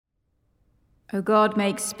O God,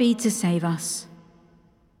 make speed to save us.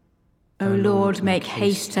 O Lord, make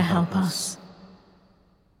haste to help us.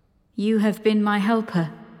 You have been my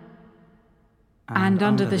helper, and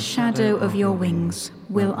under the shadow of your wings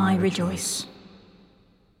will I rejoice.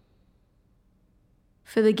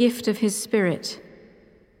 For the gift of his Spirit,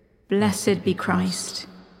 blessed be Christ.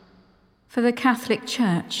 For the Catholic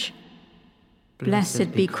Church,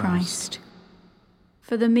 blessed be Christ.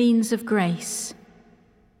 For the means of grace,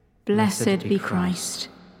 blessed be Christ.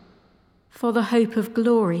 For the hope of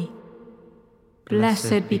glory,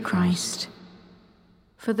 blessed be Christ.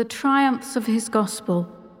 For the triumphs of his gospel,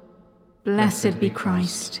 blessed be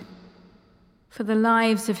Christ. For the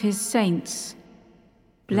lives of his saints,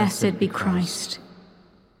 blessed be Christ.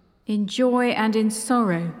 In joy and in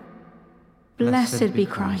sorrow, blessed be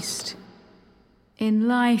Christ. In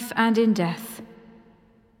life and in death,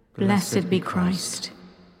 blessed be Christ.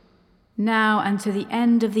 Now and to the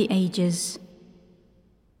end of the ages,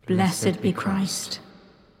 blessed be Christ.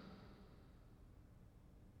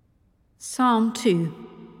 Psalm 2.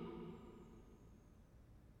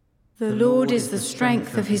 The Lord is the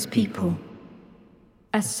strength of his people,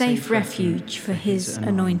 a safe refuge for his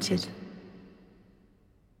anointed.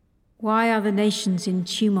 Why are the nations in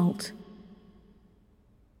tumult?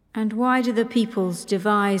 And why do the peoples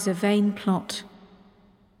devise a vain plot?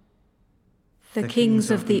 The kings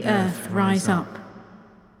of the earth rise up,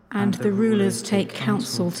 and the rulers take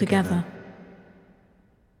counsel together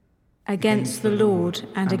against the Lord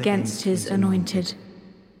and against his anointed.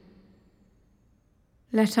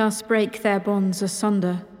 Let us break their bonds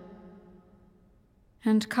asunder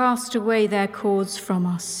and cast away their cords from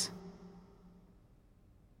us.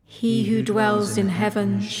 He who dwells in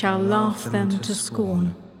heaven shall laugh them to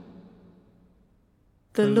scorn.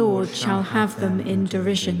 The Lord shall have them in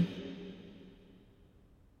derision.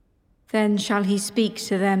 Then shall he speak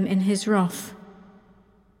to them in his wrath,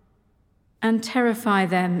 and terrify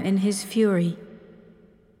them in his fury.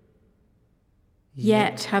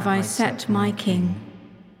 Yet have I set my King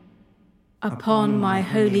upon my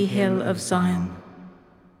holy hill of Zion.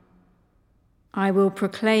 I will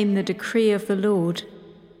proclaim the decree of the Lord.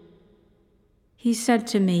 He said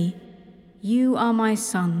to me, "You are my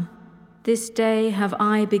son. This day have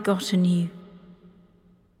I begotten you.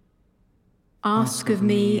 Ask of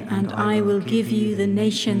me, and I will give you the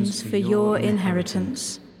nations for your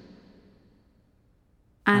inheritance,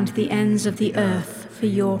 and the ends of the earth for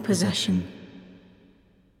your possession.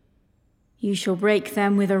 You shall break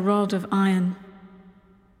them with a rod of iron,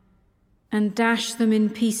 and dash them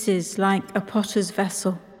in pieces like a potter's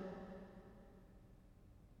vessel.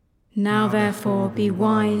 Now therefore be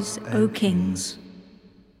wise, O kings.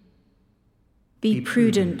 Be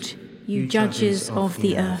prudent, you judges of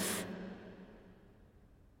the earth.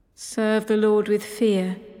 Serve the Lord with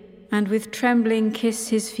fear, and with trembling kiss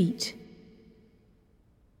his feet.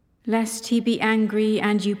 Lest he be angry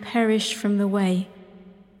and you perish from the way,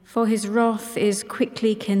 for his wrath is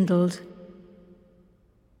quickly kindled.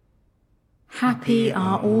 Happy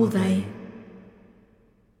are all they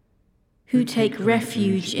who take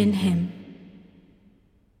refuge in him.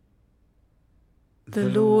 The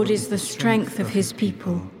Lord is the strength of his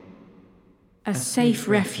people, a safe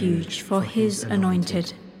refuge for his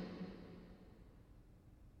anointed.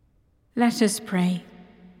 Let us pray.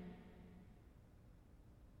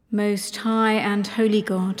 Most high and holy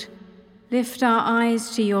God, lift our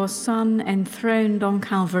eyes to your Son enthroned on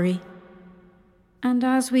Calvary, and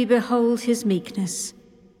as we behold his meekness,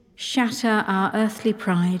 shatter our earthly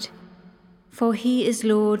pride, for he is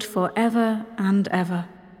Lord for ever and ever.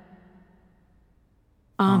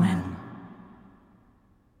 Amen.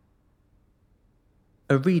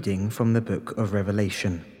 A reading from the book of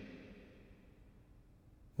Revelation.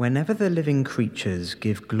 Whenever the living creatures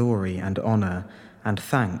give glory and honor and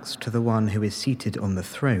thanks to the one who is seated on the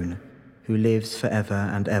throne, who lives forever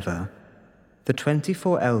and ever, the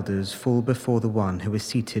 24 elders fall before the one who is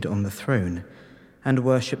seated on the throne and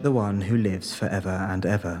worship the one who lives forever and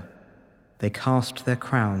ever. They cast their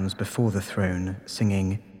crowns before the throne,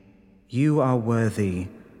 singing, "You are worthy,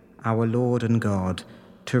 our Lord and God,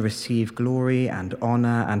 to receive glory and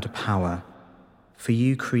honor and power, for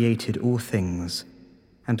you created all things,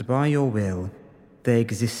 and by your will they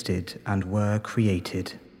existed and were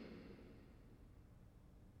created."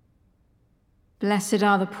 Blessed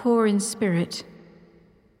are the poor in spirit,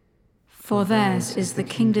 for theirs is the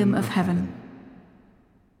kingdom of heaven.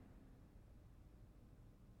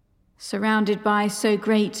 Surrounded by so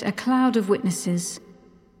great a cloud of witnesses,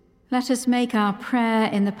 let us make our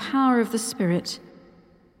prayer in the power of the Spirit,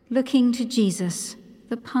 looking to Jesus,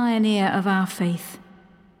 the pioneer of our faith.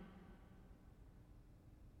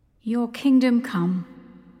 Your kingdom come.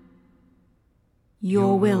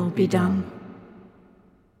 Your will be done.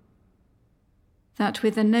 That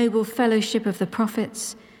with the noble fellowship of the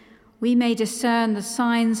prophets, we may discern the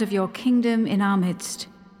signs of your kingdom in our midst.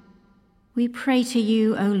 We pray to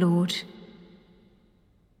you, O Lord.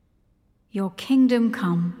 Your kingdom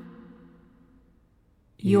come.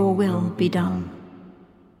 Your will be done.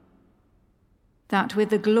 That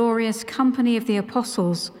with the glorious company of the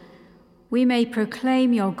apostles, we may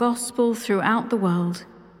proclaim your gospel throughout the world.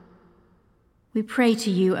 We pray to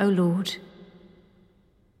you, O Lord.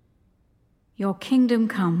 Your kingdom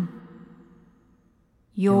come.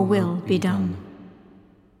 Your will be done.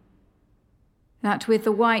 That with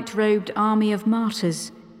the white-robed army of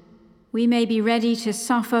martyrs, we may be ready to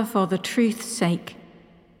suffer for the truth's sake.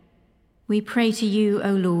 We pray to you,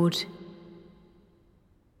 O Lord.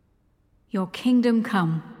 Your kingdom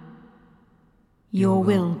come. Your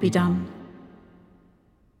will be done.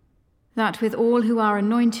 That with all who are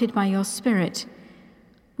anointed by your Spirit,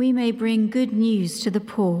 we may bring good news to the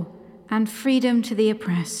poor and freedom to the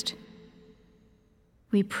oppressed.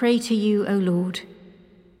 We pray to you, O Lord.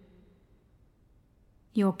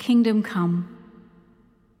 Your kingdom come.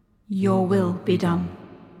 Your will be done.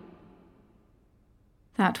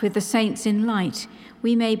 That with the saints in light,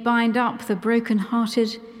 we may bind up the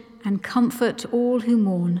broken-hearted and comfort all who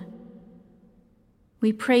mourn.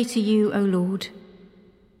 We pray to you, O Lord.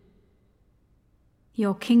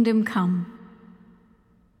 Your kingdom come.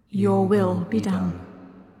 Your will be done.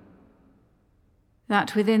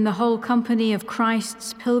 That within the whole company of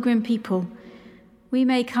Christ's pilgrim people, we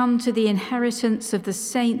may come to the inheritance of the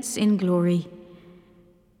saints in glory.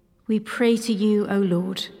 We pray to you, O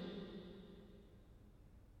Lord.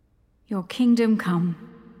 Your kingdom come.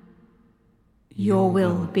 Your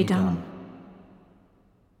will be done.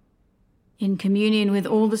 In communion with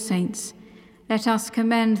all the saints, let us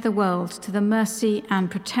commend the world to the mercy and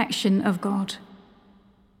protection of God.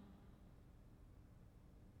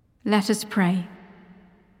 Let us pray.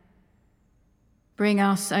 Bring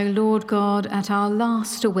us, O Lord God, at our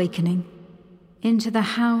last awakening, into the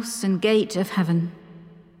house and gate of heaven,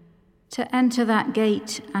 to enter that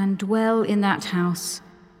gate and dwell in that house,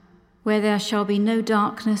 where there shall be no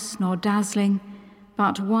darkness nor dazzling,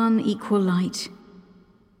 but one equal light,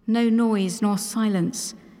 no noise nor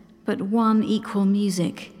silence, but one equal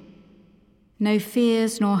music, no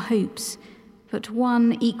fears nor hopes, but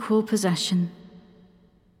one equal possession,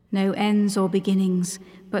 no ends or beginnings,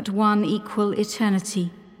 but one equal eternity,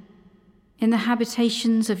 in the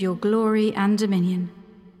habitations of your glory and dominion,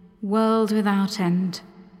 world without end.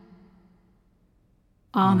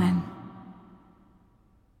 Amen.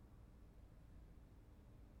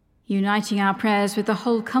 Uniting our prayers with the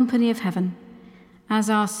whole company of heaven, as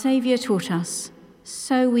our Saviour taught us,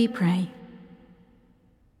 so we pray.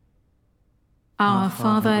 Our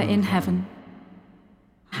Father in heaven,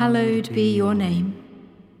 hallowed be your name.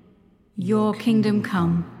 Your kingdom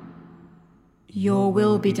come. Your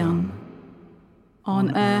will be done,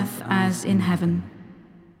 on earth as in heaven.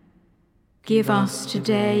 Give us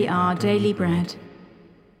today our daily bread.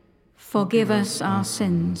 Forgive us our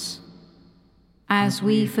sins, as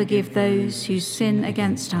we forgive those who sin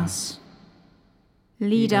against us.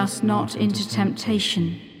 Lead us not into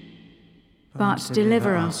temptation, but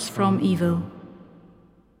deliver us from evil.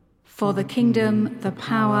 For the kingdom, the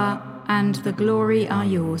power, and the glory are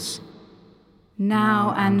yours,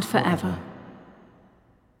 now and forever.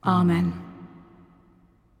 Amen.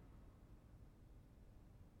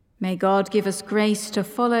 May God give us grace to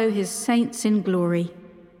follow his saints in glory.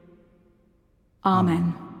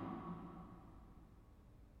 Amen.